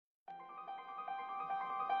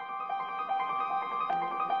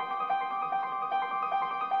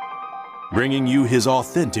bringing you his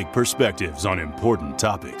authentic perspectives on important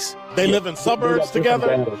topics. They live in suburbs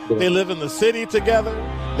together. They live in the city together.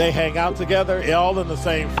 They hang out together, all in the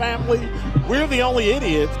same family. We're the only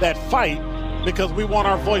idiots that fight because we want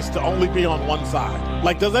our voice to only be on one side.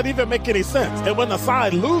 Like, does that even make any sense? And when the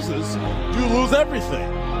side loses, you lose everything.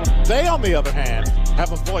 They, on the other hand,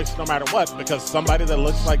 have a voice no matter what because somebody that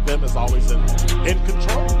looks like them is always in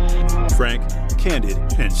control. Frank, candid,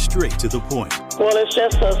 and straight to the point. Well, it's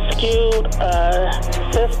just a skewed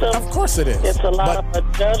system. Of course it is. It's a lot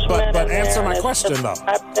of judgment. But answer my question, though.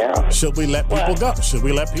 Should we let people go? Should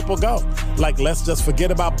we let people go? Like, let's just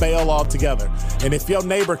forget about bail altogether. And if your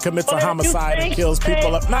neighbor commits a homicide and kills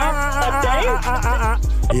people up,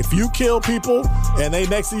 if you kill people and they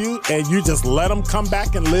next to you and you just let them come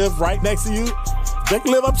back and live right next to you, they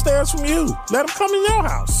can live upstairs from you. Let them come in your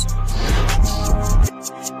house.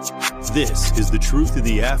 This is The Truth in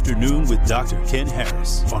the Afternoon with Dr. Ken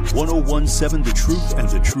Harris on 101.7 The Truth and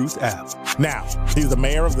The Truth app. Now, he's the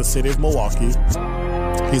mayor of the city of Milwaukee.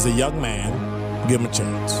 He's a young man. Give him a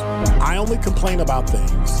chance. I only complain about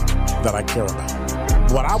things that I care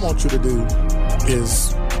about. What I want you to do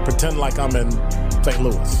is pretend like I'm in St.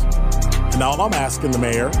 Louis. And all I'm asking the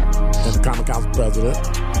mayor and the Common Council president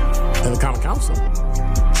and the Common Council,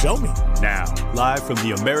 show me. Now, live from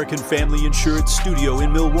the American Family Insurance Studio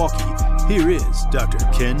in Milwaukee, here is Dr.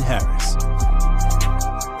 Ken Harris.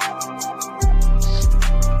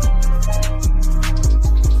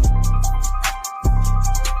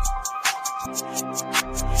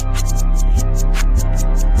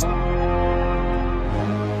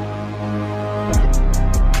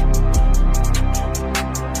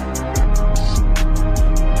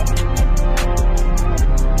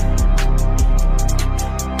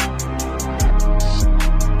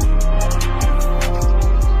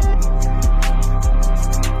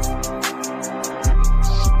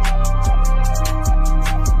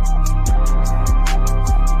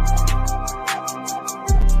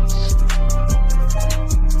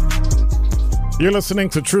 You're listening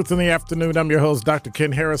to Truth in the Afternoon. I'm your host, Dr.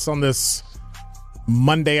 Ken Harris, on this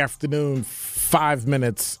Monday afternoon, 5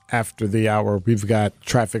 minutes after the hour. We've got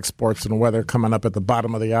traffic, sports, and weather coming up at the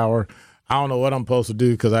bottom of the hour. I don't know what I'm supposed to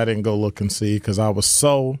do because I didn't go look and see because I was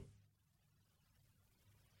so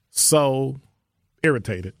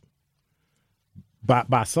irritated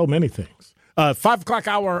by so many things. 5 o'clock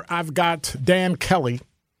hour, I've got Dan Kelly,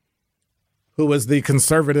 who is the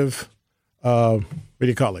conservative,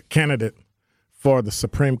 candidate for the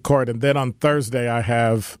Supreme Court. And then on Thursday, I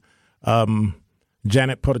have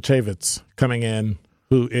Janet Protasiewicz coming in,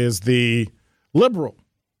 who is the liberal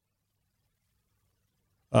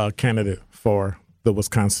candidate for the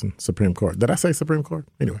Wisconsin Supreme Court. Did I say Supreme Court?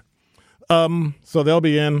 Anyway. So they'll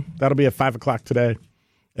be in. That'll be at 5 o'clock today.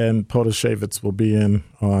 And Protasiewicz will be in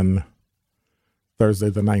on Thursday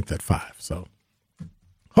the 9th at 5. So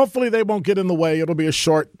hopefully they won't get in the way. It'll be a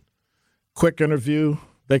short, quick interview.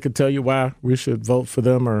 They could tell you why we should vote for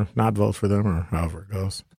them or not vote for them or however it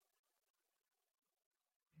goes.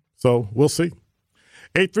 So we'll see.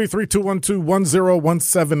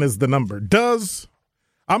 833-212-1017 is the number. I'm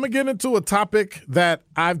going to get into a topic that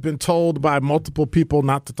I've been told by multiple people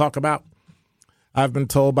not to talk about. I've been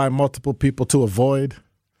told by multiple people to avoid.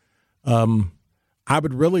 I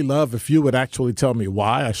would really love if you would actually tell me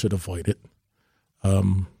why I should avoid it.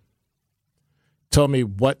 Tell me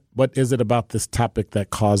what is it about this topic that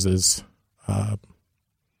causes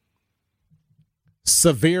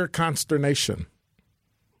severe consternation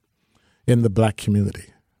in the black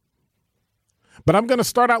community. But I'm going to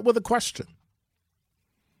start out with a question.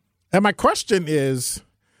 And my question is,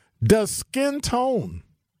 does skin tone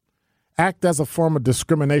act as a form of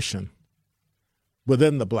discrimination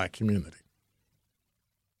within the black community?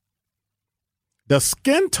 Does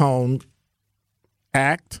skin tone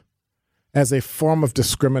act as a form of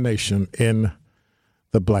discrimination in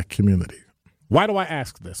the black community? Why do I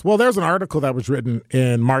ask this? Well, there's an article that was written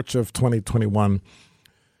in March of 2021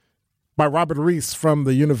 by Robert Reese from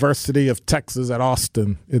the University of Texas at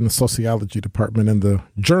Austin in the sociology department in the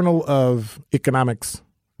Journal of Economics,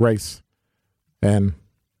 Race, and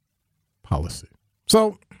Policy.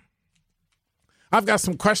 So I've got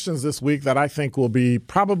some questions this week that I think will be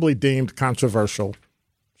probably deemed controversial,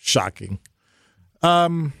 shocking.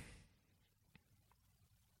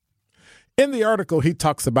 In the article, he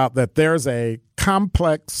talks about that there's a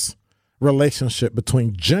complex relationship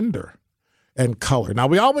between gender and color. Now,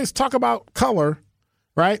 we always talk about color,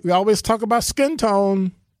 right? We always talk about skin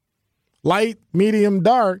tone, light, medium,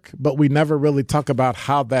 dark, but we never really talk about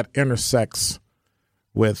how that intersects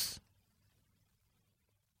with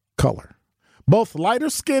color. Both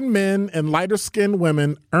lighter-skinned men and lighter-skinned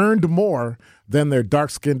women earned more than their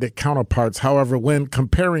dark-skinned counterparts. However, when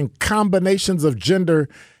comparing combinations of gender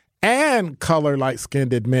and color,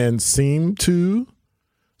 light-skinned men seem to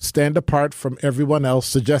stand apart from everyone else,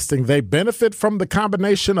 suggesting they benefit from the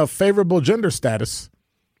combination of favorable gender status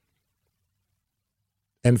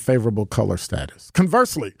and favorable color status.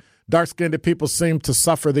 Conversely, dark-skinned people seem to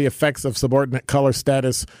suffer the effects of subordinate color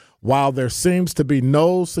status, while there seems to be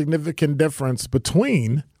no significant difference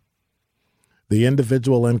between the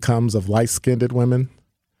individual incomes of light-skinned women,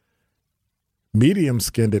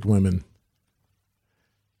 medium-skinned women,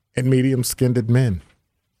 and medium-skinned men.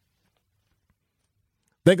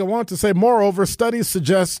 They go on to say, moreover, studies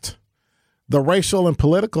suggest the racial and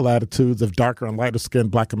political attitudes of darker and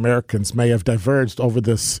lighter-skinned Black Americans may have diverged over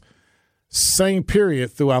this same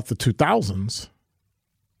period throughout the 2000s,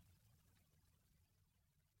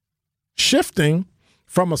 shifting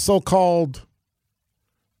from a so-called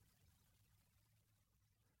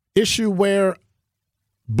issue where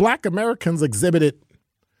Black Americans exhibited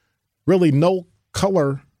really no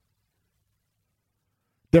color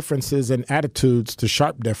differences and attitudes to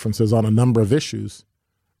sharp differences on a number of issues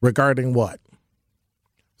regarding what?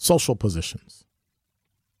 Social positions.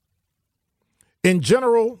 In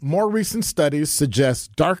general, more recent studies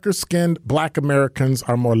suggest darker-skinned Black Americans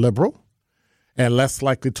are more liberal and less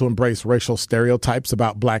likely to embrace racial stereotypes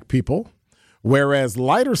about Black people, whereas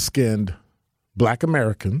lighter-skinned Black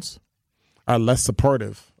Americans are less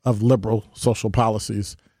supportive of liberal social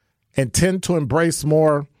policies and tend to embrace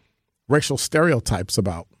more racial stereotypes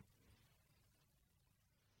about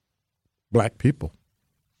Black people.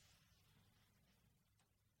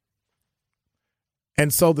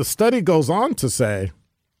 And so the study goes on to say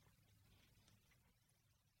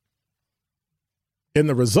in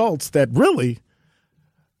the results that really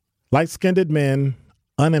light-skinned men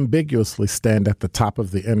unambiguously stand at the top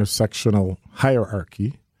of the intersectional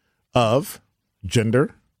hierarchy of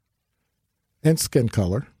gender and skin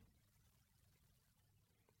color,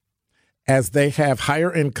 as they have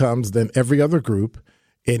higher incomes than every other group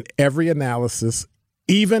in every analysis,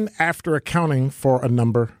 even after accounting for a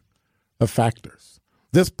number of factors.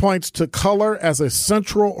 This points to color as a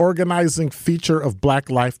central organizing feature of Black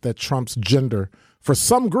life that trumps gender for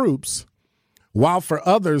some groups, while for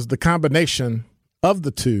others, the combination of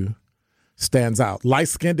the two stands out.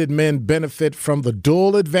 Light-skinned men benefit from the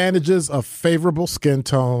dual advantages of favorable skin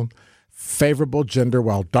tone, favorable gender,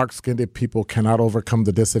 while dark-skinned people cannot overcome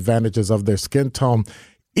the disadvantages of their skin tone,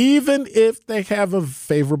 even if they have a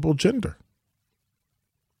favorable gender.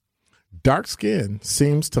 Dark skin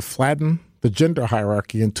seems to flatten the gender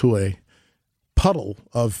hierarchy into a puddle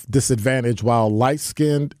of disadvantage, while light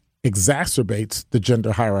skin exacerbates the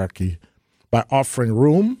gender hierarchy by offering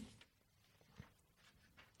room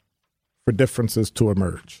for differences to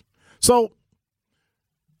emerge. So,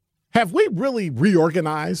 have we really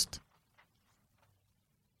reorganized?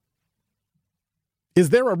 Is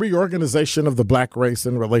there a reorganization of the Black race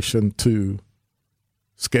in relation to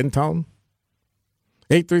skin tone?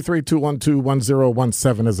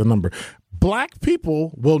 833-212-1017 is the number. Black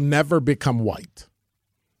people will never become white.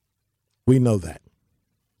 We know that.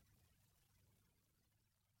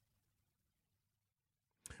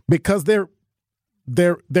 Because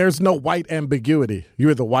there's no white ambiguity. You're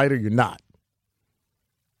either white or you're not.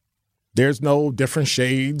 There's no different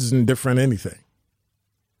shades and different anything.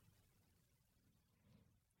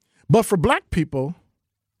 But for Black people,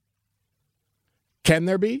 can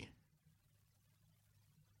there be?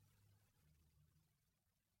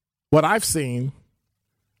 What I've seen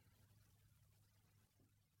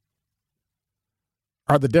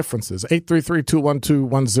are the differences.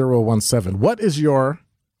 833-212-1017. What is your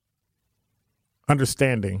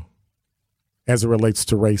understanding as it relates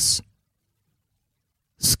to race,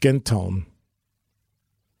 skin tone,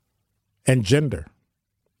 and gender?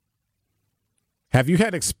 Have you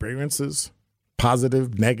had experiences,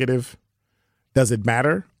 positive, negative? Does it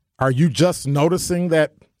matter? Are you just noticing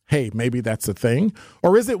that, hey, maybe that's a thing?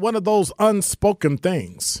 Or is it one of those unspoken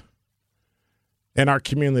things in our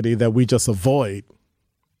community that we just avoid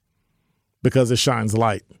because it shines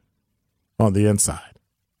light on the inside?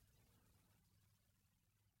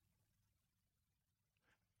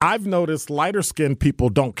 I've noticed lighter-skinned people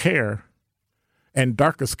don't care, and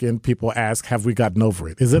darker-skinned people ask, have we gotten over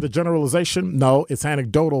it? Is it a generalization? No, it's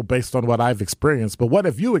anecdotal based on what I've experienced. But what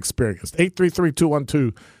have you experienced?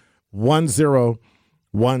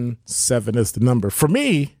 833-212-1017 is the number. For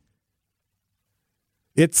me,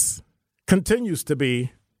 it continues to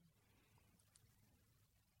be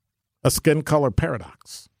a skin color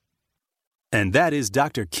paradox. And that is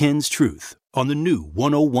Dr. Ken's Truth on the new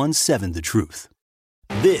 1017 The Truth.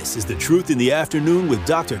 This is The Truth in the Afternoon with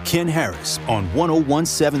Dr. Ken Harris on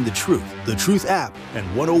 1017 The Truth app, and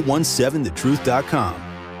 1017thetruth.com.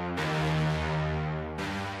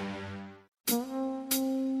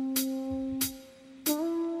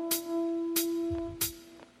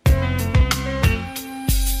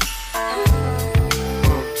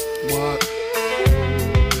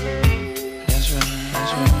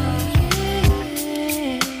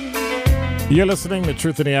 You're listening to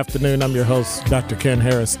Truth in the Afternoon. I'm your host, Dr. Ken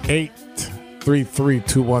Harris.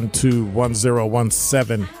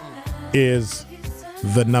 833-212-1017 is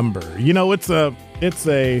the number. You know, it's a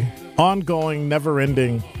ongoing,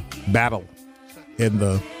 never-ending battle in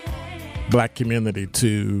the black community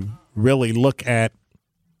to really look at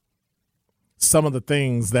some of the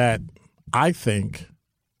things that I think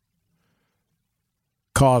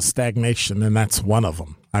cause stagnation, and that's one of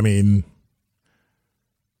them. I mean,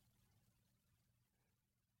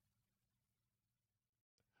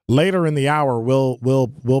 later in the hour,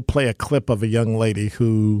 we'll play a clip of a young lady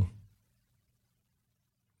who,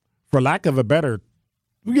 for lack of a better,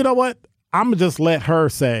 you know what? I'm going to just let her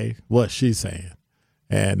say what she's saying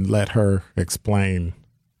and let her explain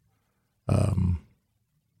her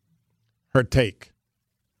take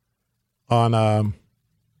on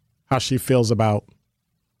how she feels about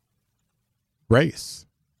race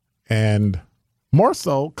and more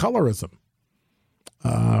so colorism.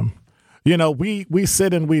 You know, we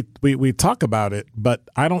sit and we talk about it, but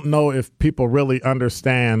I don't know if people really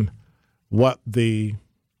understand what the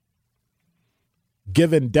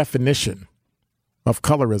given definition of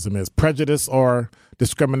colorism is. Prejudice or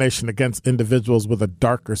discrimination against individuals with a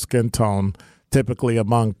darker skin tone, typically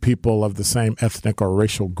among people of the same ethnic or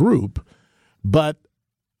racial group. But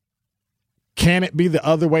can it be the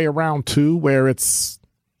other way around too, where it's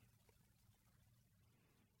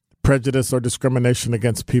prejudice or discrimination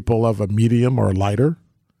against people of a medium or lighter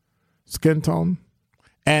skin tone?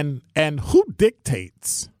 And who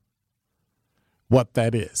dictates what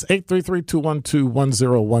that is?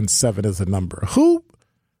 833-212-1017 is the number. Who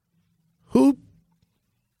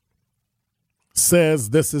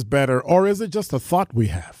says this is better, or is it just a thought we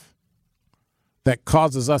have that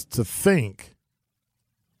causes us to think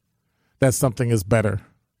that something is better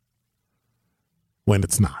when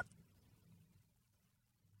it's not?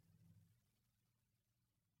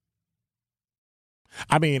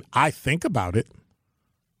 I mean, I think about it.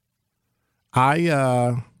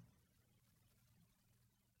 I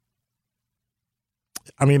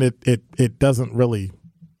mean, it doesn't really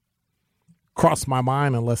cross my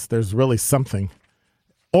mind unless there's really something.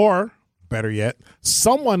 Or, better yet,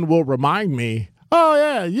 someone will remind me, oh,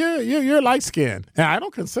 yeah, you're light-skinned. And I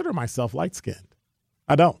don't consider myself light-skinned.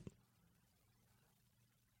 I don't.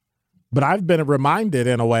 But I've been reminded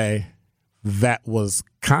in a way that was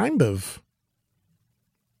kind of,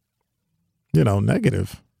 you know,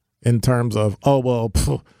 negative in terms of, oh, well,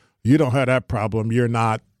 you don't have that problem. You're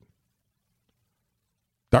not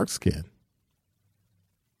dark skinned.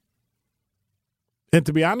 And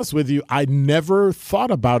to be honest with you, I never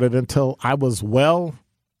thought about it until I was well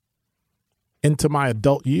into my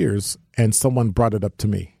adult years and someone brought it up to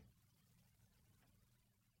me.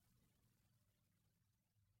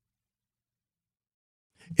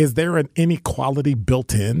 Is there an inequality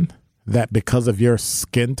built in that because of your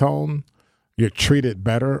skin tone, you're treated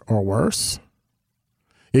better or worse?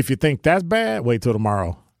 If you think that's bad, wait till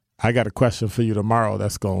tomorrow. I got a question for you tomorrow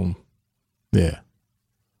that's going, yeah.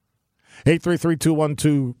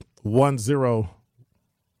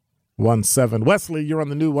 833-212-1017. Wesley, you're on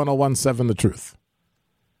the new 1017 The Truth.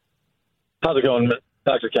 How's it going,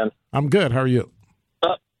 Dr. Ken? I'm good. How are you?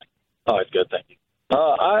 It's good, thank you.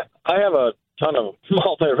 I have a ton of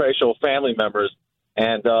multiracial family members,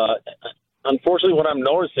 and unfortunately what I'm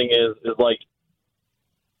noticing is like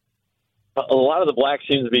a lot of the blacks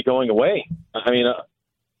seem to be going away. I mean,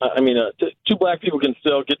 two black people can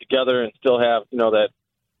still get together and still have, you know, that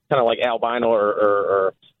kind of like albino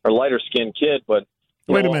or lighter skinned kid. But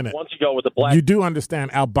wait a minute. Once you go with the black, you do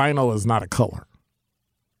understand albino is not a color.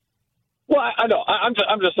 Well, I know. I'm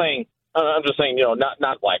just saying. I'm just saying. You know,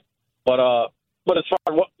 not black, but as far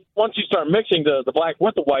as once you start mixing the black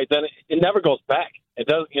with the white, then it never goes back. It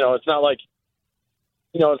does. You know, it's not like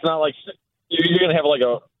you're gonna have like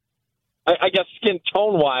I guess skin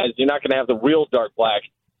tone wise, you're not gonna have the real dark black.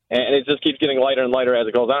 And it just keeps getting lighter and lighter as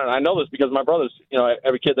it goes on. And I know this because my brothers, you know,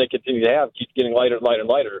 every kid they continue to have keeps getting lighter and lighter and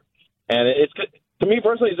lighter. And it's, to me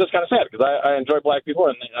personally, it's just kind of sad because I enjoy black people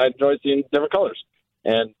and I enjoy seeing different colors.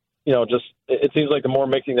 And, you know, just it seems like the more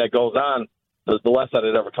mixing that goes on, the less that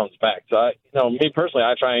it ever comes back. So, me personally,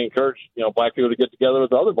 I try and encourage, black people to get together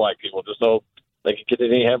with other black people just so they can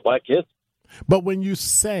continue to have black kids. But when you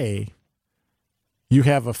say you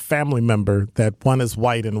have a family member that one is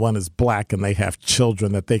white and one is black and they have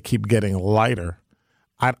children that they keep getting lighter,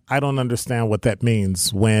 I don't understand what that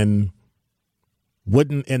means. Wouldn't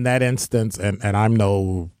in that instance, and I'm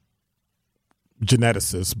no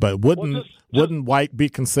geneticist, but wouldn't white be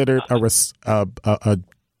considered a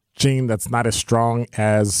gene that's not as strong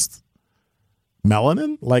as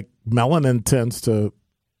melanin? Like melanin tends to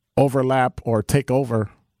overlap or take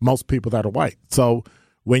over most people that are white. So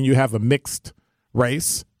when you have a mixed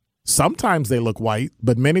race, sometimes they look white,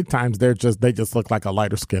 but many times they just look like a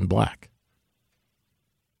lighter skinned black.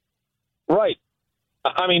 Right.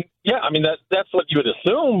 That's what you would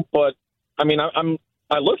assume, but I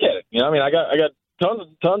look at it. I got tons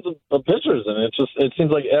of pictures, and it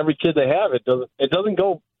seems like every kid they have, it doesn't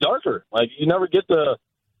go darker. Like you never get the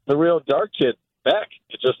real dark kid back.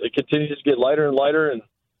 It continues to get lighter and lighter, and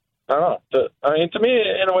I don't know. To me,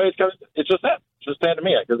 in a way, it's just that. It's just that to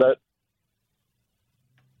me because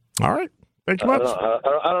All right. Thank you much. I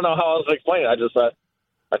don't know how else to explain it. I just thought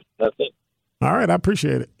that's it. All right. I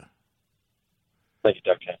appreciate it. Thank you,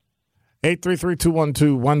 Dr.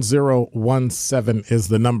 833-212-1017 is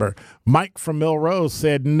the number. Mike from Milrose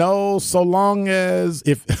said, no, so long as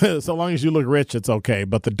you look rich, it's okay.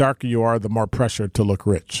 But the darker you are, the more pressure to look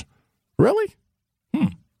rich. Really?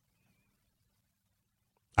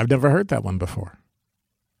 I've never heard that one before.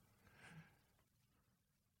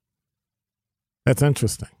 That's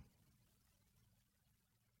interesting.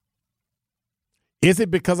 Is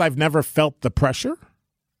it because I've never felt the pressure?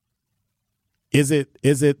 Is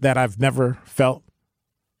it that I've never felt?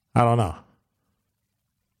 I don't know.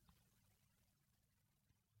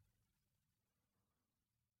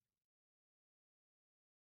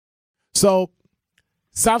 So,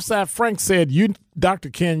 Southside Frank said, Dr.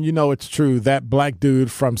 Ken, it's true. That black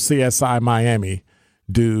dude from CSI Miami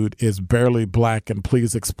dude is barely black, and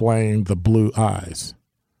please explain the blue eyes.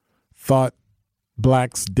 Thought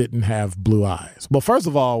blacks didn't have blue eyes. Well, first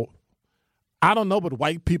of all, I don't know what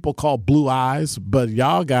white people call blue eyes, but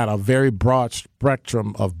y'all got a very broad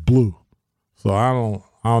spectrum of blue. So I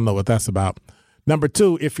don't know what that's about. Number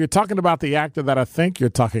two, if you're talking about the actor that I think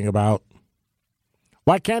you're talking about,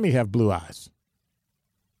 why can't he have blue eyes?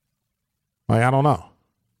 Like, I don't know.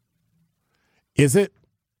 Is it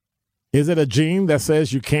a gene that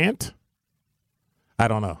says you can't? I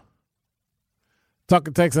don't know.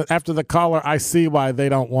 Tucker Texas, after the caller, I see why they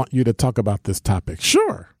don't want you to talk about this topic.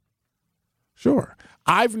 Sure.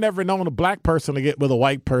 I've never known a black person to get with a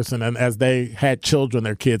white person, and as they had children,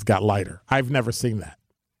 their kids got lighter. I've never seen that.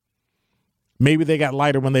 Maybe they got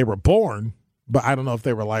lighter when they were born, but I don't know if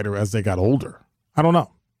they were lighter as they got older. I don't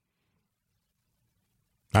know.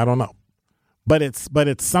 But it's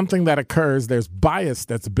something that occurs. There's bias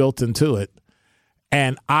that's built into it.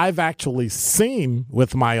 And I've actually seen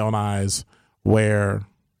with my own eyes where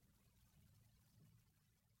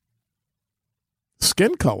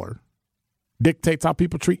skin color dictates how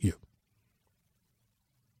people treat you.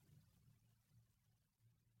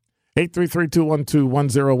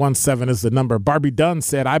 833-212-1017 is the number. Barbie Dunn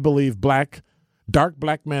said, I believe dark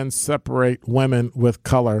black men separate women with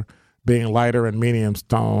color being lighter and medium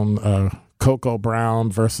tone, cocoa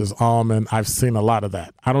brown versus almond. I've seen a lot of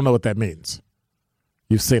that. I don't know what that means.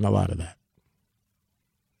 You've seen a lot of that.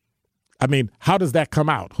 I mean, how does that come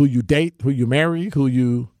out? Who you date, who you marry, who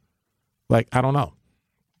you, like, I don't know.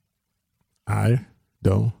 I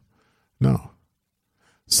don't know.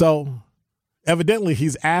 So evidently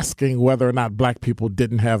he's asking whether or not black people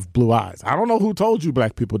didn't have blue eyes. I don't know who told you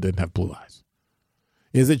black people didn't have blue eyes.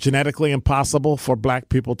 Is it genetically impossible for black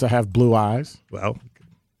people to have blue eyes? Well,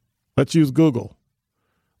 let's use Google.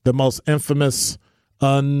 The most infamous,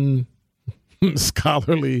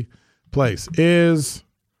 unscholarly place is,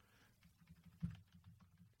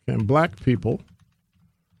 can black people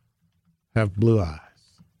have blue eyes?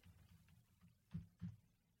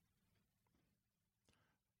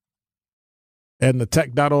 And the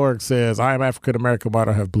tech.org says, I am African American, why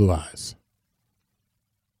do I have blue eyes?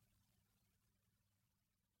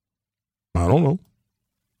 I don't know.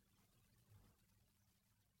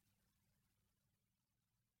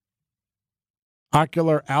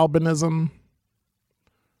 Ocular albinism,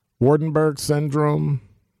 Waardenburg syndrome,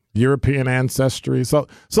 European ancestry. So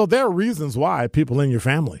there are reasons why people in your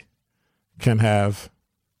family can have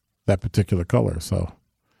that particular color. So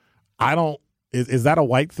I don't. Is that a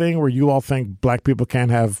white thing where you all think black people can't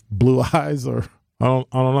have blue eyes, or I don't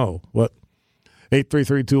know what?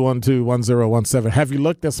 833-212-1017. Have you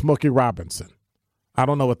looked at Smokey Robinson? I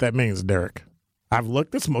don't know what that means, Derek. I've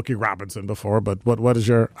looked at Smokey Robinson before, but what is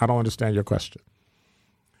your, I don't understand your question.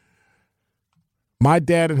 My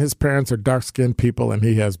dad and his parents are dark-skinned people, and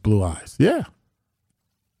he has blue eyes. Yeah.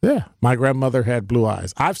 Yeah. My grandmother had blue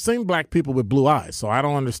eyes. I've seen black people with blue eyes, so I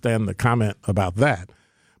don't understand the comment about that.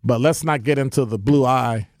 But let's not get into the blue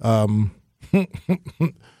eye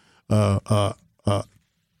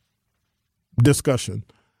discussion.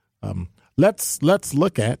 Let's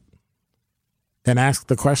look at and ask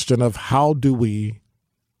the question of how do we,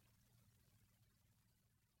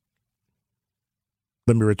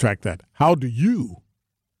 let me retract that. How do you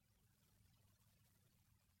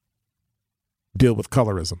deal with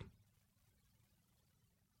colorism?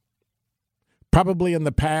 Probably in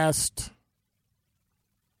the past,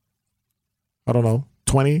 I don't know,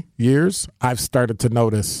 20 years, I've started to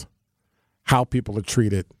notice how people are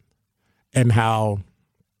treated and how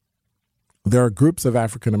there are groups of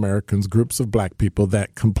African Americans, groups of black people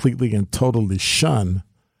that completely and totally shun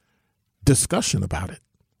discussion about it.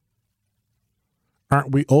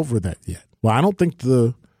 Aren't we over that yet? Well, I don't think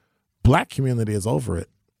the black community is over it.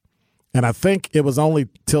 And I think it was only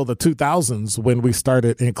till the 2000s when we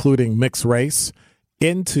started including mixed race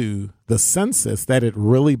into the census that it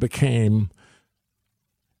really came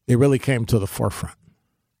to the forefront.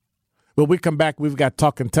 When we come back, we've got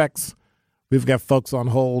Talk and Text. We've got folks on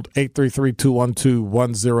hold.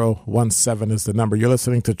 833-212-1017 is the number. You're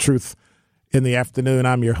listening to Truth in the Afternoon.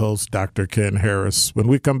 I'm your host, Dr. Ken Harris. When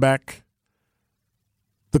we come back,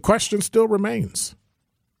 the question still remains.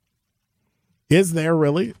 Is there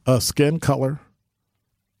really a skin color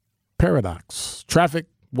paradox? Traffic,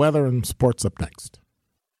 weather, and sports up next.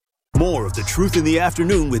 More of The Truth in the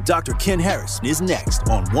Afternoon with Dr. Ken Harris is next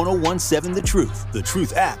on 1017 The Truth, The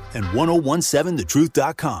Truth app, and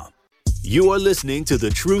 1017thetruth.com. You are listening to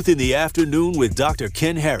The Truth in the Afternoon with Dr.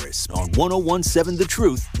 Ken Harris on 1017 The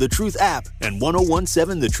Truth, The Truth app, and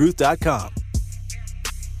 1017thetruth.com.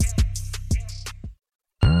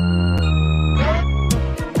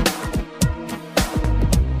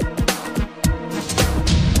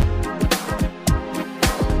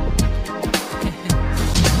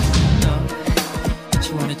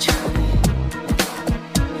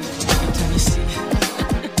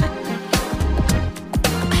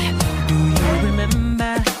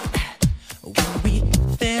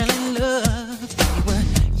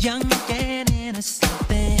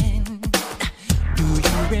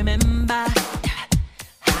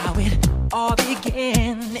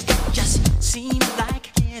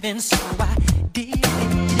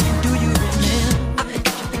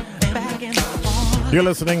 You're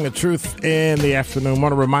listening to Truth in the Afternoon. I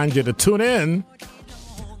want to remind you to tune in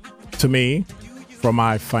to me for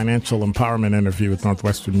my financial empowerment interview with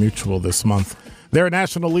Northwestern Mutual this month. They're a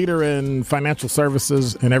national leader in financial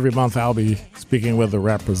services, and every month I'll be speaking with a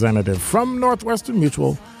representative from Northwestern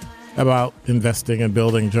Mutual about investing and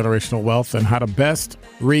building generational wealth and how to best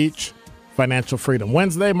reach financial freedom.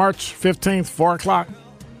 Wednesday, March 15th, 4 o'clock.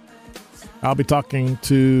 I'll be talking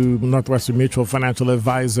to Northwestern Mutual financial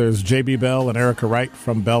advisors J.B. Bell and Erica Wright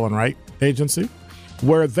from Bell & Wright Agency,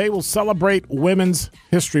 where they will celebrate Women's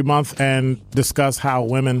History Month and discuss how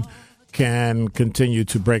women can continue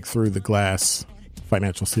to break through the glass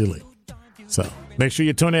financial ceiling. So make sure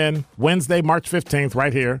you tune in Wednesday, March 15th,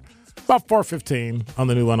 right here, about 4:15 on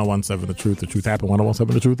the new 1017 The Truth, The Truth app, and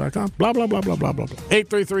 1017thetruth.com. Blah, blah, blah, blah, blah, blah, blah.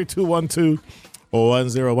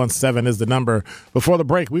 833-212-1017 is the number. Before the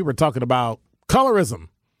break, we were talking about colorism.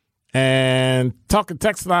 And Talking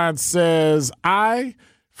Text Line says,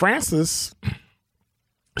 Francis,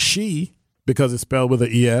 she, because it's spelled with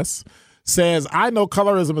an E-S, says, I know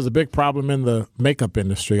colorism is a big problem in the makeup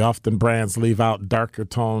industry. Often brands leave out darker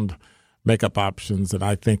toned makeup options, and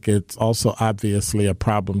I think it's also obviously a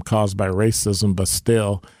problem caused by racism, but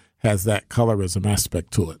still has that colorism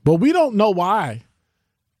aspect to it. But we don't know why.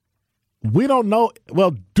 We don't know.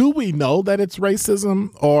 Well, do we know that it's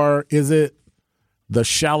racism, or is it the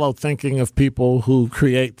shallow thinking of people who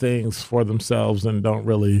create things for themselves and don't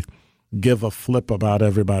really give a flip about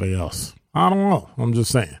everybody else? I don't know. I'm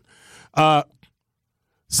just saying.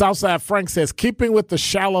 Southside Frank says, keeping with the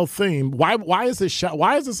shallow theme, why is this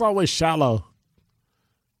always shallow?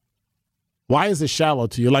 Why is it shallow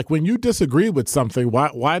to you? Like when you disagree with something,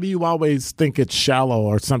 why do you always think it's shallow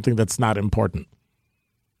or something that's not important?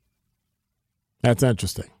 That's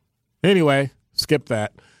interesting. Anyway, skip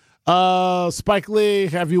that. Spike Lee,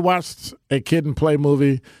 have you watched a Kid and Play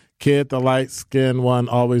movie? Kid, the light-skinned one,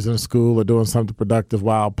 always in school or doing something productive,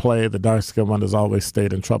 while Play, the dark-skinned one, has always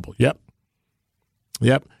stayed in trouble. Yep.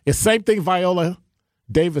 It's the same thing Viola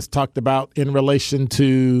Davis talked about in relation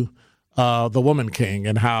to The Woman King,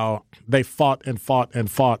 and how they fought and fought and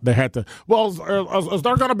fought. They had to, well, is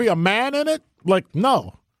there going to be a man in it? Like,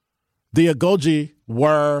 no. The Agoji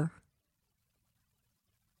were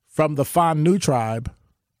from the Fanu tribe,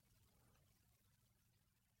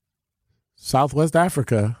 Southwest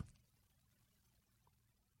Africa,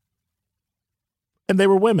 and they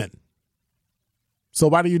were women. So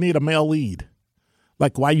why do you need a male lead?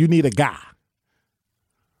 Like, why you need a guy?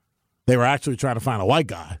 They were actually trying to find a white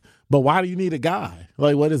guy, but why do you need a guy?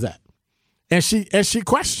 Like, what is that? And she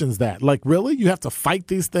questions that. Like, really? You have to fight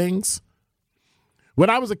these things? When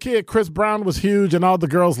I was a kid, Chris Brown was huge, and all the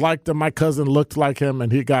girls liked him. My cousin looked like him, and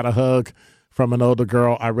he got a hug from an older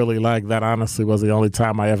girl. I really liked that. Honestly, was the only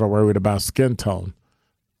time I ever worried about skin tone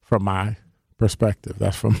from my perspective.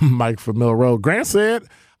 That's from Mike from Mill Road. Grant said,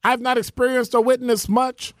 I've not experienced or witnessed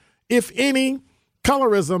much, if any,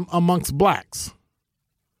 colorism amongst blacks.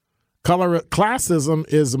 Classism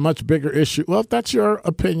is a much bigger issue. Well, if that's your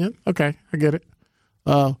opinion, okay, I get it.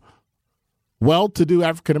 Well-to-do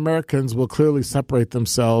African Americans will clearly separate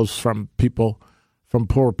themselves from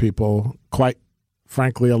poor people. Quite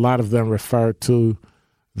frankly, a lot of them refer to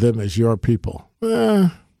them as your people.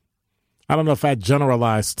 I don't know if I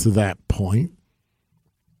generalize to that point.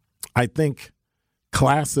 I think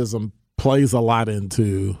classism plays a lot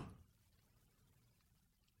into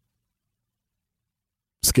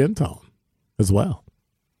skin tone as well.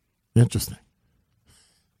 Interesting.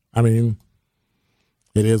 I mean,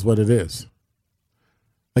 it is what it is.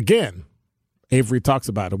 Again, Avery talks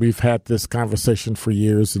about it. We've had this conversation for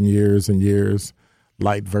years and years and years.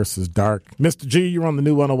 Light versus dark. Mr. G, you're on the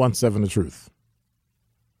new 101.7 The Truth.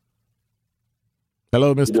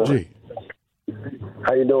 Hello, Mr. G.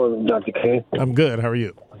 How you doing, Dr. King? I'm good. How are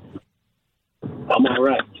you? I'm all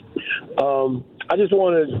right. I just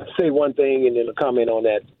want to say one thing and then a comment on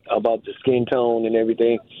that about the skin tone and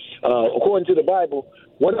everything. According to the Bible,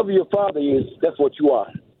 whatever your father is, that's what you are,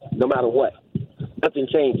 no matter what. Nothing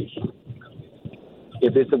changes.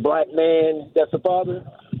 If it's a black man that's a father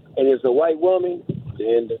and it's a white woman,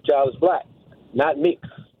 then the child is black, not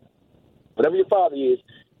mixed. Whatever your father is,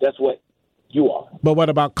 that's what you are. But what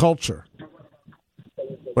about culture?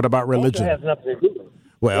 What about religion? Culture has nothing to do with it.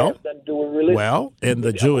 Well, it has nothing to do with religion. Well, in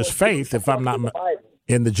the Jewish faith, if I'm not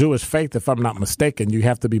mistaken, you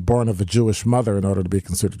have to be born of a Jewish mother in order to be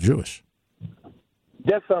considered Jewish.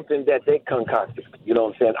 That's something that they concocted. You know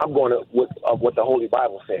what I'm saying? I'm going to what the Holy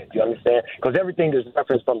Bible says. You understand? Because everything is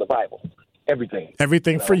referenced from the Bible. Everything.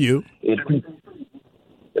 Everything for you.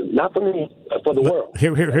 Not for me, for the world.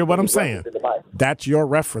 Hear what I'm saying. That's your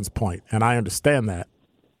reference point, and I understand that.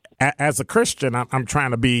 As a Christian, I'm trying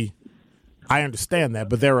to be. I understand that,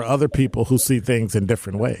 but there are other people who see things in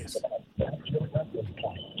different ways.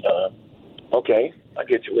 Okay, I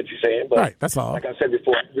get you what you're saying, but right, that's all. Like I said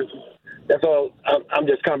before, that's all. I'm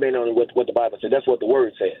just commenting on what the Bible said. That's what the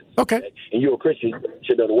Word says. Okay, and you're a Christian, you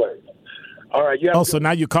should know the Word. All right. So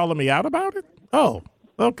now you're calling me out about it? Oh,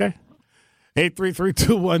 okay.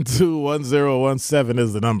 833-212-1017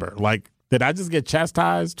 is the number. Like, did I just get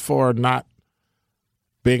chastised for not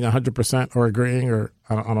being 100% or agreeing, or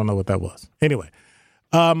I don't know what that was. Anyway,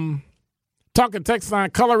 talking text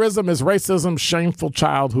line, colorism is racism, shameful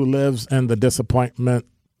child who lives in the disappointment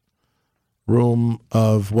room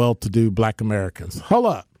of well-to-do black Americans. Hold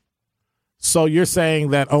up. So you're saying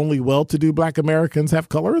that only well-to-do black Americans have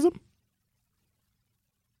colorism?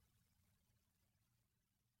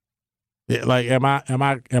 Like, am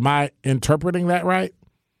I interpreting that right?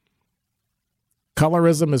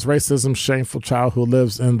 Colorism is racism, shameful child who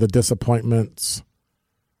lives in the disappointments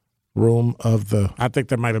room of the, I think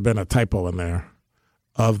there might have been a typo in there,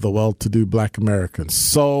 of the well-to-do black Americans.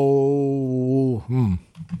 So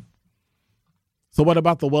what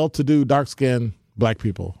about the well-to-do dark-skinned black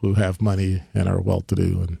people who have money and are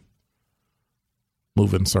well-to-do and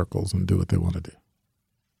move in circles and do what they want to do?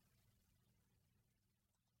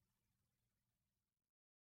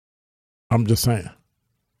 I'm just saying.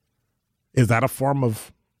 Is that a form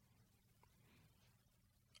of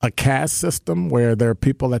a caste system where there are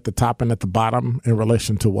people at the top and at the bottom in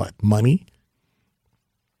relation to what? Money?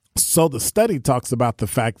 So the study talks about the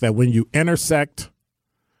fact that when you intersect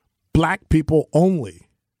black people only,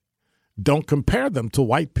 don't compare them to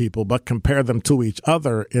white people, but compare them to each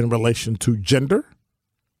other in relation to gender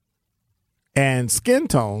and skin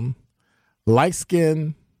tone,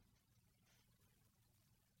 light-skinned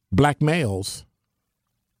black males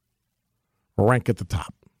rank at the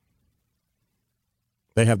top.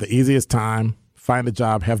 They have the easiest time, find a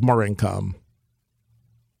job, have more income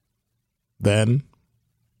than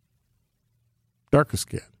darker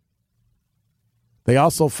skin. They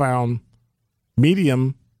also found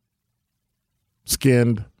medium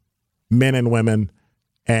skinned men and women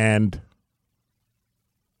and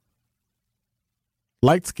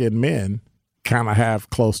light skinned men kind of have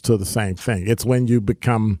close to the same thing. It's when you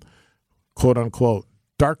become, quote unquote,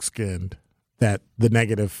 dark skinned that the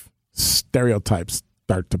negative stereotypes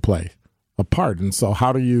start to play a part. And so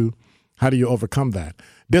how do you overcome that?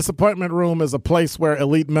 Disappointment Room is a place where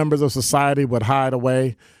elite members of society would hide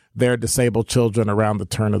away their disabled children around the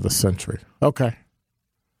turn of the century. Okay.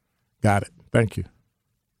 Got it. Thank you.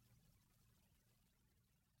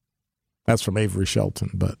 That's from Avery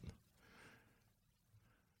Shelton, but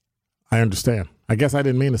I understand. I guess I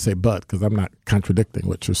didn't mean to say but because I'm not contradicting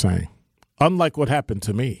what you're saying. Unlike what happened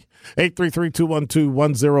to me.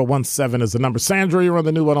 833-212-1017 is the number. Sandra, you're on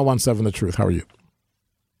the new 1017 The Truth. How are you?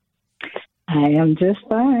 I am just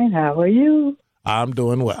fine. How are you? I'm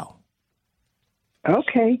doing well.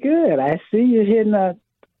 Okay, good. I see you're hitting a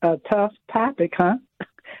tough topic, huh?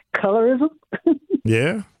 Colorism?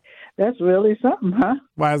 Yeah. That's really something, huh?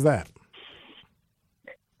 Why is that?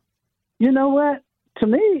 You know what? To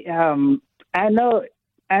me, I know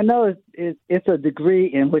it's a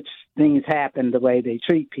degree in which things happen the way they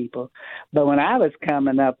treat people. But when I was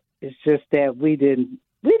coming up, it's just that we didn't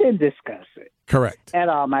discuss it. Correct. At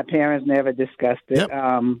all. My parents never discussed it.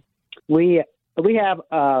 Yep. We have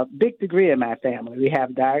a big degree in my family. We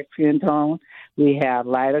have dark skin tone. We have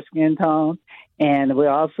lighter skin tone. And we're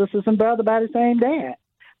all sisters and brothers by the same dad.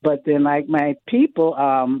 But then, like my people,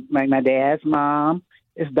 like my dad's mom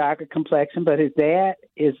is darker complexion, but his dad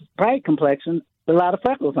is bright complexion with a lot of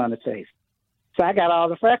freckles on his face. So I got all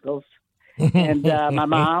the freckles. And my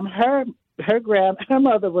mom, her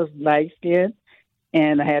mother was light skinned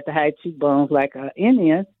and I had the high cheekbones like an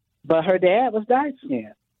Indian, but her dad was dark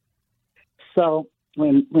skinned. So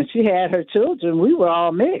when she had her children, we were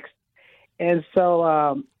all mixed. And so,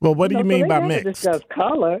 well, what do you mean by mixed? Discuss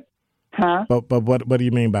color, huh? But what do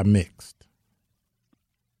you mean by mixed?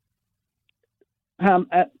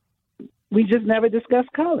 We just never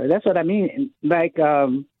discussed color. That's what I mean. Like,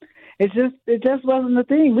 it just wasn't a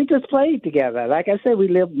thing. We just played together. Like I said, we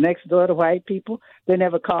lived next door to white people. They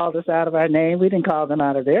never called us out of our name. We didn't call them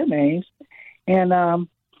out of their names. And, and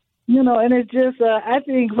it's just, I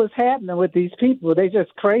think what's happening with these people, they're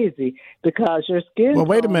just crazy because your skin. Well,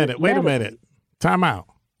 wait a minute. Time out.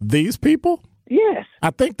 These people? Yes.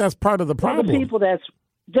 I think that's part of the problem. The people that's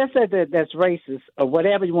racist or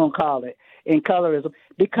whatever you want to call it in colorism.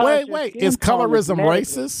 Because wait. Is colorism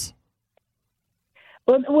racist?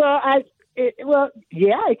 Well,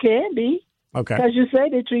 yeah, it can be. Okay. Because you say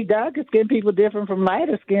they treat darker skinned people different from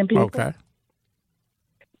lighter skinned people. Okay.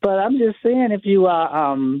 But I'm just saying, if you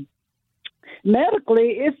are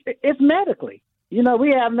medically, it's medically.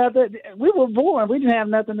 We have nothing. We were born. We didn't have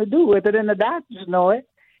nothing to do with it, and the doctors know it.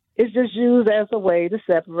 It's just used as a way to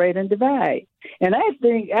separate and divide. And I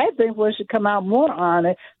think what should come out more on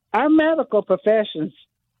it, our medical professionals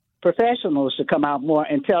should come out more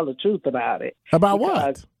and tell the truth about it. About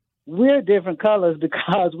what? We're different colors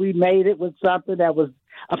because we made it with something that was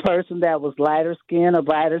a person that was lighter skin or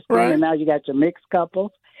brighter skin, right. And now you got your mixed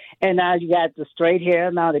couples. And now you got the straight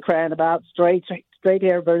hair. Now they're crying about straight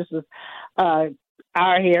hair versus our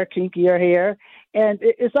hair, kinkier hair. And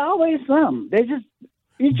it's always something.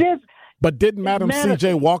 But didn't Madam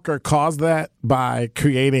C.J. Walker cause that by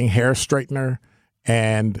creating hair straightener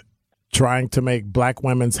and trying to make black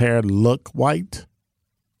women's hair look white?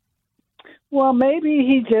 Well, maybe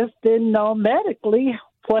he just didn't know medically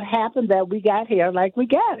what happened that we got hair like we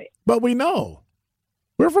got it. But we know.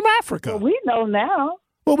 We're from Africa. Well, we know now.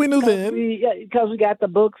 Well, we knew then. Because we got the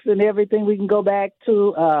books and everything. We can go back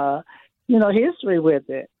to, history with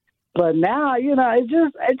it. But now,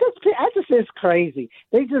 it's crazy.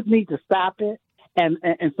 They just need to stop it and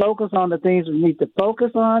focus on the things we need to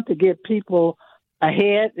focus on to get people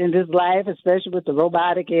ahead in this life, especially with the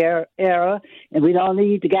robotic era. And we don't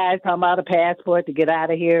need the guys talking about a passport to get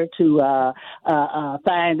out of here to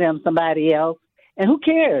find them somebody else. And who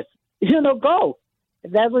cares? Go.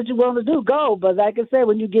 If that's what you want to do, go. But like I said,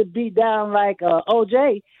 when you get beat down like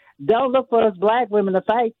OJ, don't look for us black women to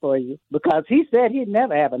fight for you because he said he'd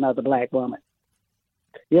never have another black woman.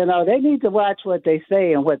 They need to watch what they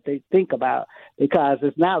say and what they think about because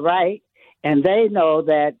it's not right. And they know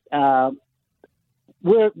that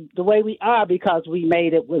we're the way we are because we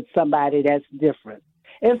made it with somebody that's different.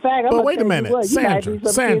 In fact, but wait a minute, Sandra,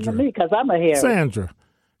 because I'm a hair. Sandra,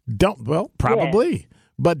 probably, yeah.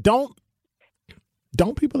 But don't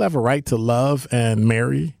people have a right to love and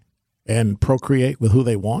marry and procreate with who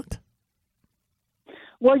they want?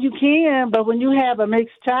 Well, you can, but when you have a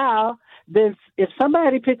mixed child, then if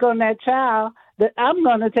somebody pick on that child, that I'm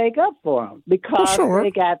going to take up for them because sure. they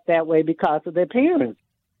got that way because of their parents.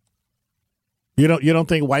 You don't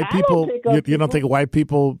think white people you don't think white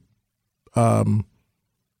people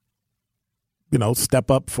step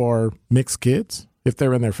up for mixed kids if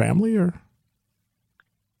they're in their family? Or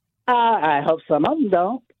I hope some of them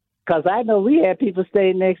don't, because I know we had people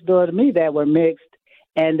stay next door to me that were mixed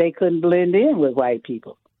and they couldn't blend in with white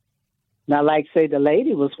people. Now, like say the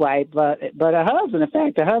lady was white, but her husband, in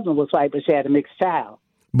fact, her husband was white, but she had a mixed child.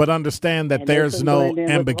 But understand that there's no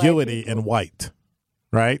ambiguity in white,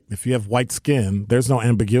 right? If you have white skin, there's no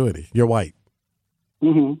ambiguity. You're white.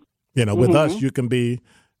 Mm-hmm. With us, you can be,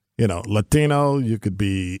 Latino. You could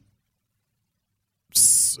be,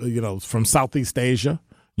 from Southeast Asia.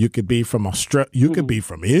 You could be from Australia. You could be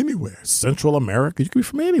from anywhere. Central America. You could be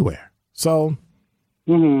from anywhere. So,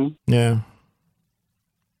 yeah.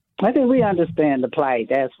 I think we understand the plight.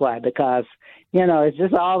 That's why, because it's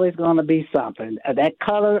just always going to be something. That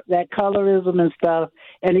colorism and stuff,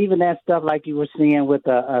 and even that stuff like you were seeing with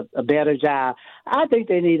a better job. I think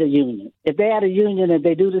they need a union. If they had a union and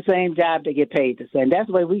they do the same job, they get paid the same. That's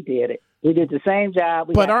the way we did it. We did the same job.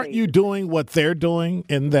 But aren't you doing what they're doing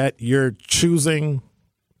in that you're choosing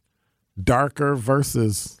darker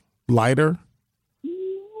versus lighter?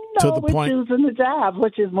 No, we're choosing the job,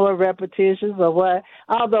 which is more repetitious or what.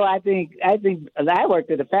 Although I think I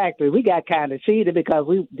worked at a factory. We got kind of cheated because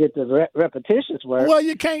we did the repetitious work. Well,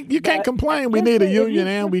 you can't complain. We need a union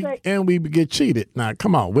and we get cheated. Now,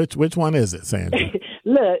 come on, which one is it, Sandra?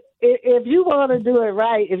 Look, if you want to do it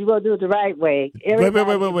right, if you want to do it the right way,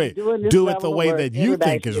 wait. Do it the way that you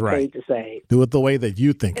think is right. Do it the way that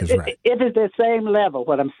you think is right. If it's the same level,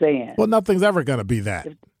 what I'm saying. Well, nothing's ever going to be that.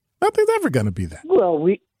 Nothing's ever going to be that. Well,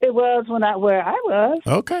 it was where I was.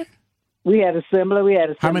 Okay. We had a similar.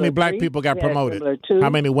 How many black people got promoted? How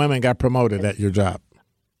many women got promoted at your job?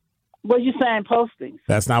 Well, you signed postings.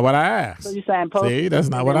 That's not what I asked. So you signed postings. See, that's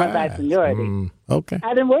not what I asked. Okay.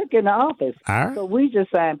 I didn't work in the office. All right. So we just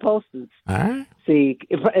signed postings. All right. See,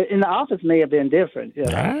 in the office may have been different. All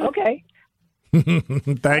right. Okay.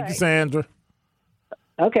 Thank you, Sandra.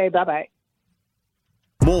 Okay, bye-bye.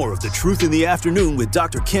 More of The Truth in the Afternoon with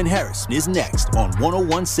Dr. Ken Harris is next on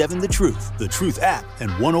 101.7 The Truth, The Truth app,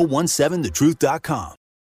 and 1017thetruth.com.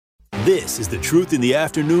 This is The Truth in the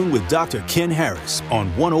Afternoon with Dr. Ken Harris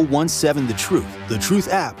on 101.7 The Truth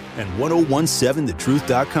app, and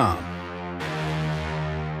 1017thetruth.com.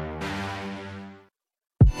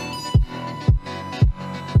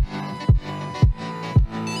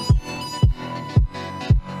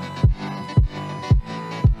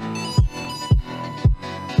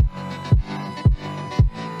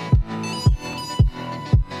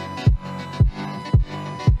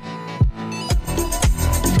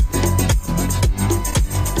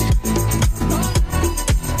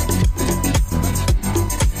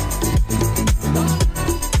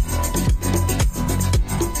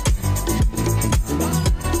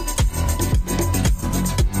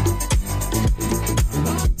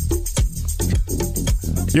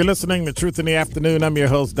 You're listening to Truth in the Afternoon. I'm your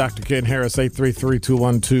host, Dr. Ken Harris.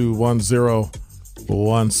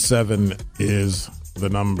 833-212-1017 is the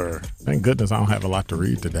number. Thank goodness I don't have a lot to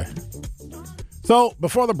read today. So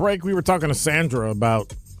before the break, we were talking to Sandra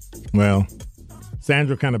about,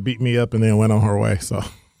 Sandra kind of beat me up and then went on her way. So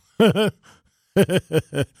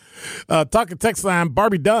talking text line,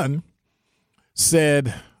 Barbie Dunn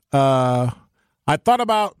said, I thought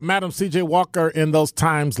about Madam C.J. Walker in those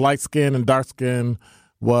times, light skin and dark skin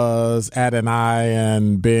was at an eye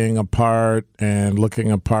and being apart and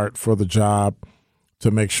looking apart for the job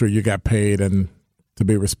to make sure you got paid and to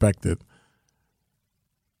be respected.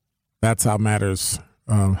 That's how matters,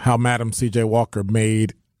 how Madam C.J. Walker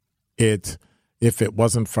made it. If it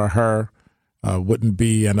wasn't for her, wouldn't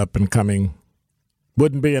be an upcoming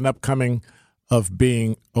of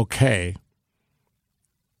being okay.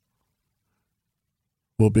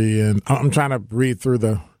 Will be in. I'm trying to read through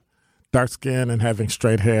the dark skin and having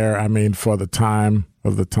straight hair. I mean, for the time,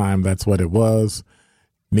 that's what it was.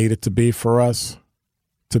 Needed to be for us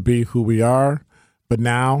to be who we are. But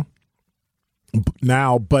now,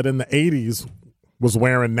 but in the 80s was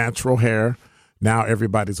wearing natural hair. Now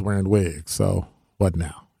everybody's wearing wigs. So what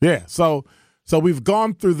now? Yeah. So we've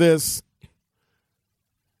gone through this.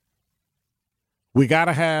 We got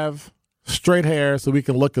to have straight hair so we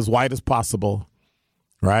can look as white as possible.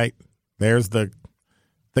 Right? There's the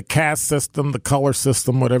caste system, the color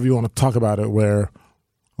system, whatever you want to talk about it, where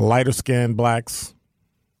lighter skinned blacks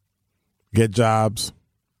get jobs,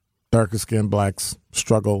 darker skinned blacks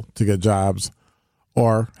struggle to get jobs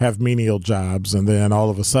or have menial jobs. And then all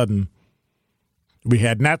of a sudden, We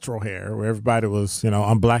had natural hair where everybody was,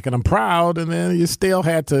 I'm black and I'm proud. And then you still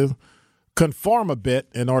had to conform a bit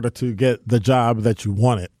in order to get the job that you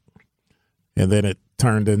wanted. And then it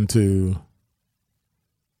turned into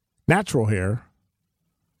natural hair.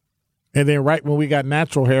 And then right when we got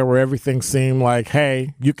natural hair where everything seemed like,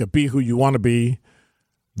 hey, you could be who you want to be,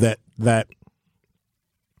 that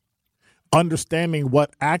understanding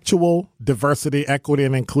what actual diversity, equity,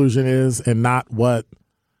 and inclusion is and not what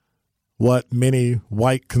many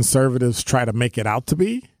white conservatives try to make it out to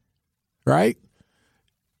be, right?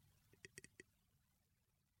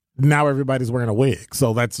 Now everybody's wearing a wig.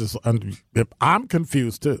 So that's just, I'm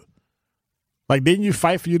confused too. Like, didn't you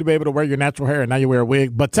fight for you to be able to wear your natural hair and now you wear a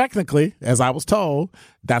wig? But technically, as I was told,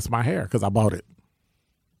 that's my hair because I bought it.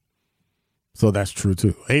 So that's true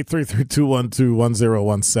too.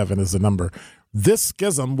 833-212-1017 is the number. This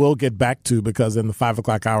schism we'll get back to because in the 5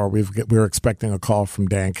 o'clock hour, we're expecting a call from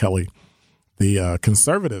Dan Kelly, the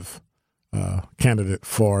conservative candidate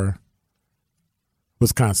for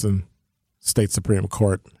Wisconsin State Supreme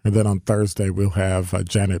Court. And then on Thursday, we'll have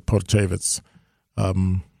Janet Protasiewicz,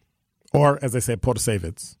 or as they say,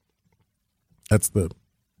 Protasiewicz. That's the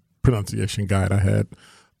pronunciation guide I had.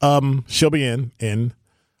 She'll be in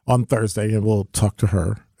on Thursday, and we'll talk to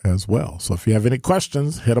her as well. So if you have any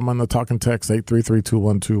questions, hit them on the talk and text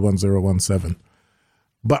 833-212-1017.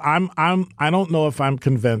 But I don't know if I'm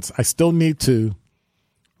convinced. I still need to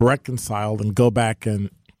reconcile and go back and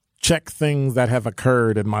check things that have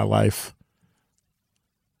occurred in my life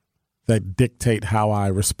that dictate how I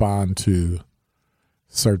respond to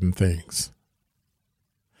certain things.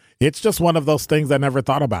 It's just one of those things I never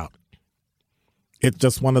thought about. It's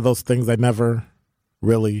just one of those things I never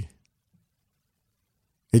really,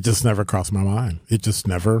 it just never crossed my mind. It just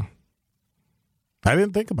never, I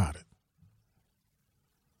didn't think about it.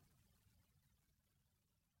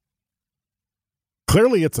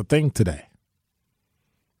 Clearly, it's a thing today.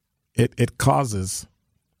 It causes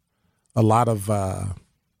a lot of,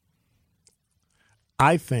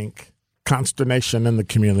 I think, consternation in the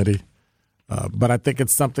community. But I think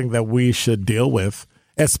it's something that we should deal with,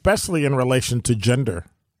 especially in relation to gender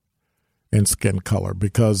and skin color,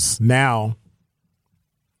 because now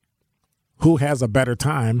who has a better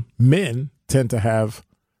time? Men tend to have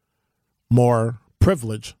more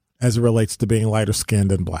privilege as it relates to being lighter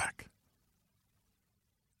skinned and black.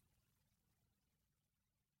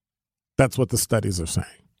 That's what the studies are saying.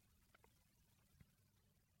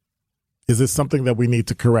 Is this something that we need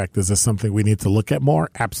to correct? Is this something we need to look at more?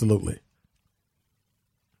 Absolutely.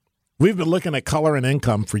 We've been looking at color and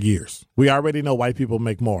income for years. We already know white people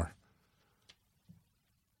make more.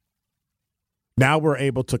 Now we're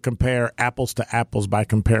able to compare apples to apples by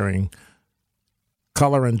comparing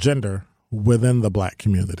color and gender within the black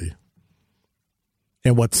community.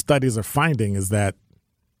 And what studies are finding is that,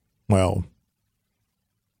 well,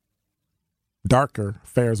 darker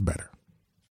fares better.